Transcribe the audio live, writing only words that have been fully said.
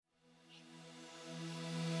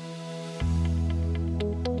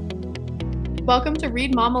Welcome to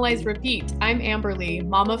Read, Momalize, Repeat. I'm Amberly,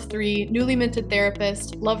 mom of 3, newly minted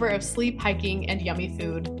therapist, lover of sleep, hiking, and yummy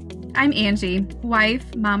food. I'm Angie,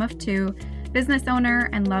 wife, mom of 2, business owner,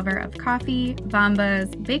 and lover of coffee,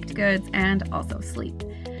 bombas, baked goods, and also sleep.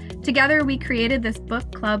 Together, we created this book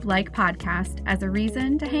club-like podcast as a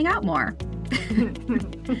reason to hang out more.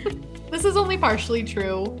 This is only partially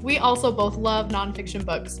true. We also both love nonfiction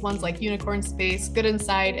books, ones like Unicorn Space, Good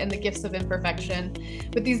Inside, and The Gifts of Imperfection.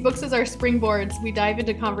 With these books as our springboards, we dive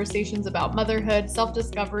into conversations about motherhood,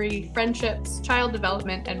 self-discovery, friendships, child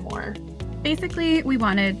development, and more. Basically, we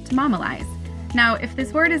wanted to momalize. Now, if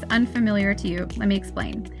this word is unfamiliar to you, let me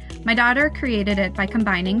explain. My daughter created it by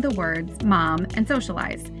combining the words mom and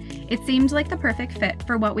socialize. It seemed like the perfect fit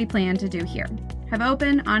for what we plan to do here. Have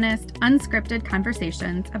open, honest, unscripted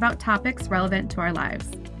conversations about topics relevant to our lives.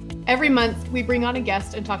 Every month, we bring on a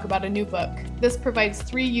guest and talk about a new book. This provides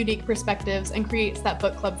 3 unique perspectives and creates that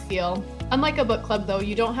book club feel. Unlike a book club, though,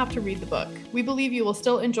 you don't have to read the book. We believe you will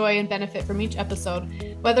still enjoy and benefit from each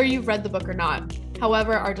episode, whether you've read the book or not.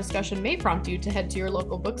 However, our discussion may prompt you to head to your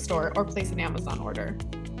local bookstore or place an Amazon order.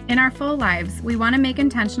 In our full lives, we want to make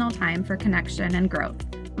intentional time for connection and growth.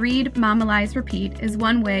 Read, Momalize, Repeat is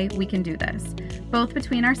one way we can do this, both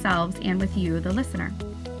between ourselves and with you, the listener.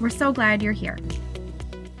 We're so glad you're here.